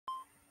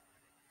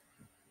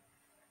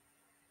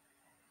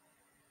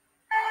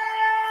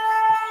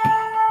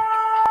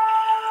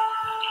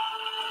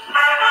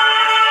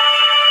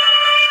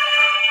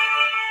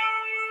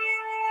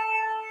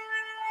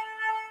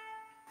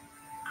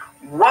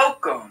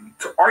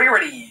Are you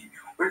ready?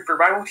 With your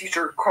Bible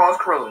teacher, Carlos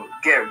Carrillo,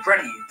 get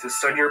ready to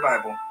study your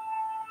Bible.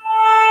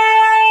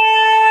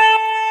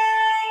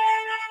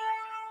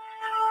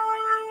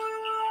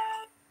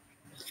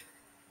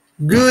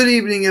 Good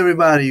evening,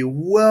 everybody.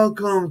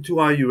 Welcome to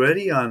Are You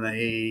Ready on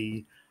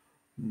a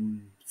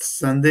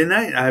Sunday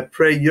night. I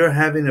pray you're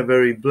having a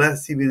very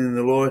blessed evening in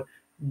the Lord.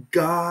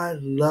 God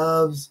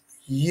loves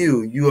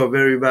you. You are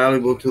very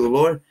valuable to the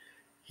Lord.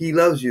 He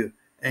loves you,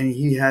 and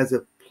He has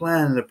a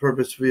plan and a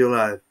purpose for your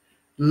life.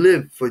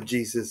 Live for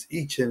Jesus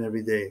each and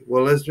every day.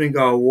 Well, let's drink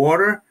our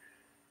water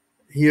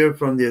here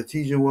from the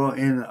Artesian Well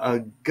in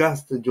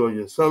Augusta,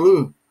 Georgia.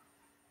 Salud.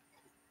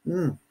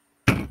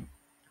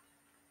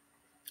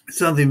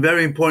 Something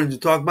very important to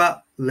talk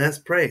about. Let's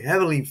pray.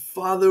 Heavenly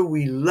Father,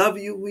 we love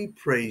you. We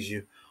praise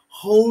you.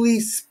 Holy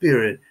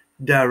Spirit,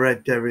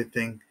 direct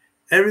everything.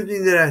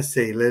 Everything that I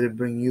say, let it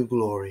bring you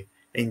glory.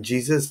 In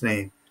Jesus'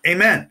 name,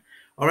 amen.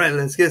 All right,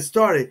 let's get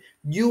started.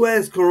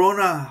 U.S.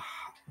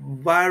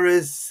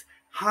 coronavirus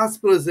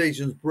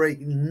hospitalizations break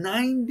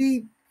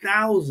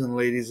 90,000,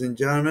 ladies and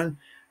gentlemen.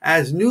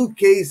 As new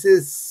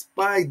cases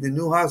spike, the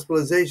new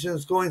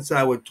hospitalizations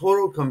coincide with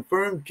total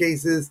confirmed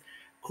cases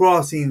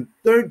crossing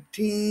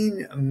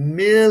 13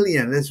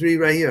 million. Let's read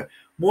right here.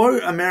 More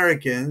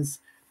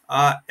Americans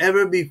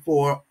ever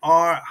before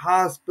are in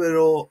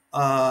hospitals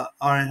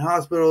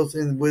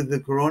with the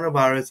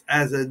coronavirus,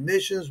 as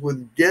admissions with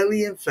the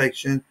deadly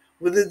infection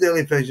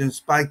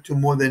spiked to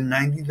more than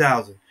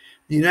 90,000.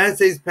 The United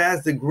States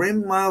passed the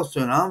grim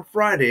milestone on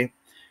Friday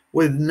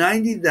with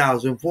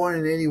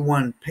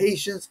 90,481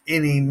 patients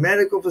in a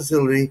medical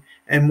facility,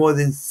 and more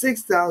than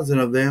 6,000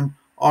 of them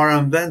are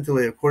on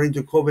ventilator, according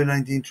to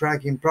COVID-19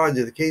 tracking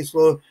project. The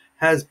caseload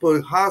has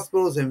put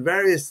hospitals in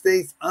various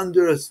states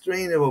under a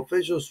strain of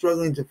officials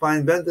struggling to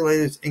find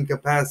ventilators in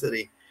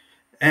capacity.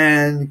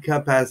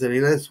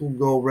 Let's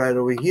go right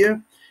over here.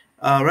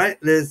 All right,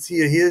 let's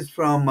see. Here's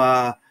from,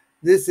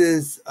 this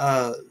is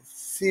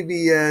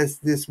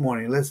CBS This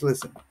Morning. Let's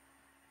listen.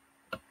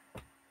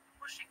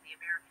 Pushing the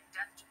American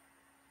death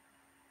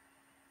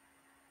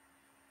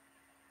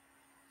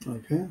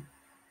toll. Okay.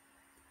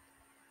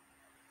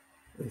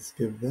 Let's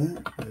skip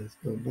that. Let's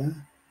go back.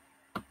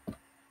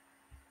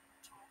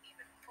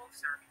 Even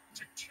closer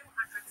to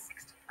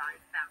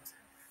 265,000.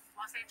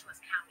 Los Angeles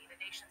County, the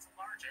nation's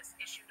largest,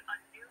 issued a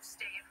new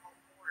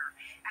stay-at-home order,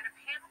 and a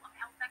panel of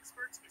health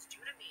experts is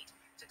due to meet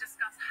to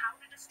discuss how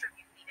to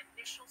distribute the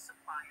initial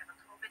supply of a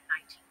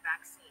COVID-19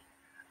 vaccine.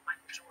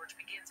 Michael George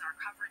begins our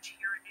coverage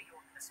here in New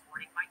York this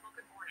morning. Michael,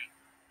 good morning.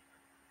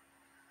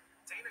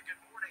 Dana,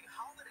 good morning.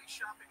 Holiday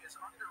shopping is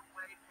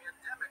underway,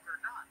 pandemic or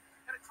not.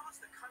 And across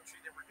the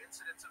country, there were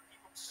incidents of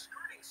people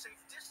skirting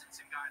safe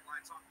distancing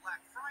guidelines on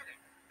Black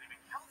Friday, leaving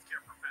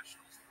healthcare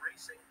professionals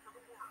bracing for the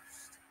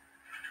worst.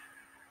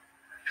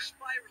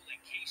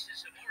 Spiraling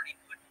cases have already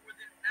put more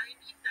than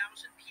 90,000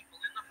 people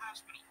in the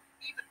hospital,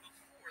 even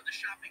before the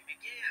shopping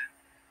began.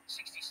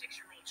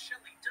 66-year-old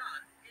Shelley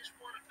Dunn is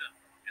one of them,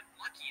 and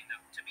lucky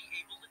enough to be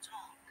able to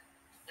talk.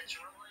 It's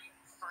really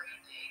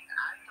frightening.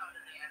 I thought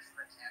an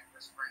asthma attack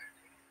was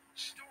frightening.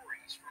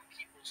 Stories from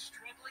people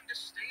struggling to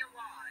stay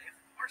alive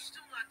are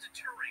still not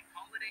deterring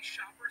holiday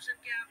shoppers and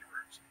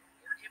gatherers,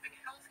 or giving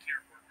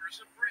healthcare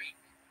workers a break.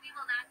 We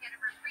will not get a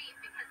reprieve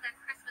because then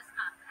Christmas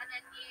comes and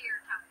then New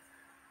Year comes.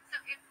 So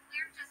if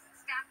we're just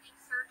stacking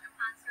surge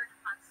upon surge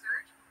upon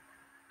surge,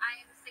 I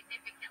am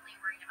significantly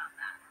worried about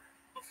that.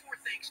 Before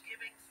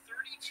Thanksgiving,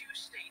 32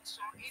 states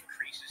saw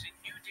increases in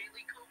new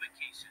daily COVID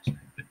cases,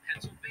 with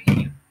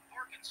Pennsylvania,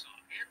 Arkansas,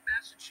 and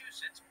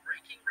Massachusetts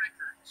breaking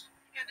records.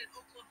 And in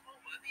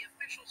Oklahoma, the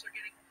officials are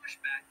getting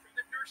pushback from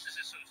the Nurses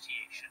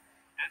Association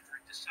after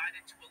it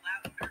decided to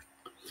allow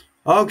nurses.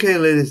 Okay,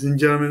 ladies and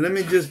gentlemen, let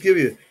me just give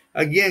you,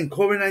 again,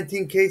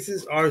 COVID-19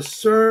 cases are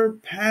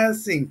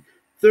surpassing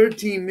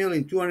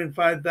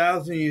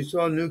 13,205,000. You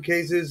saw new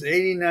cases,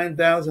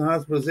 89,000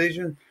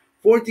 hospitalizations,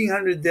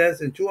 1,400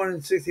 deaths, and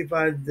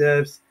 265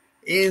 deaths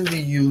in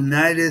the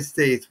United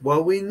States.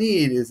 What we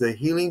need is the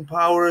healing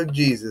power of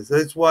Jesus.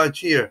 Let's watch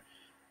here.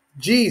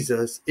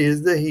 Jesus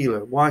is the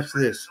healer. Watch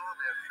this.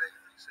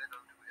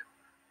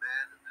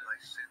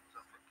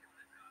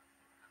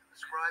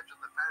 Scribes and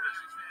the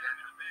Pharisees began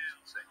to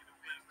reason, saying, "Who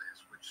is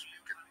this which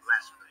speaketh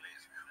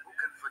blasphemies? Who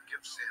can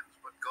forgive sins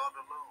but God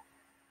alone?"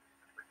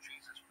 And when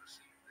Jesus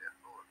perceived their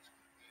thoughts,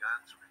 he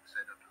answering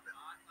said unto them,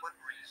 "What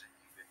reason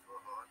ye in your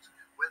hearts?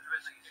 Whether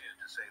is easier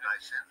to say, Thy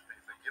sins be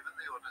forgiven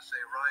thee, or to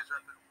say, Rise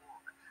up and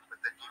walk?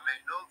 But that ye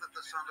may know that the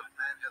Son of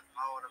Man hath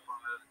power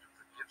upon earth to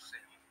forgive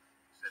sins, he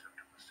said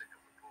unto the sick of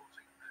the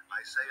palsy,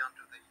 I say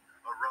unto thee,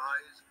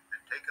 Arise,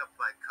 and take up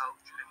thy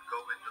couch, and go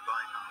into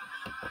thine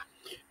house."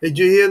 Did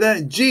you hear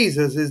that?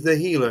 Jesus is the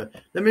healer.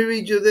 Let me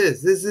read you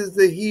this. This is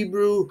the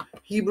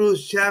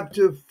Hebrews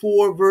chapter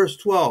 4, verse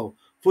 12.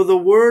 For the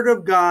word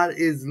of God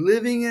is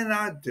living and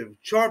active,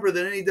 sharper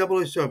than any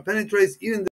double-edged sword, penetrates even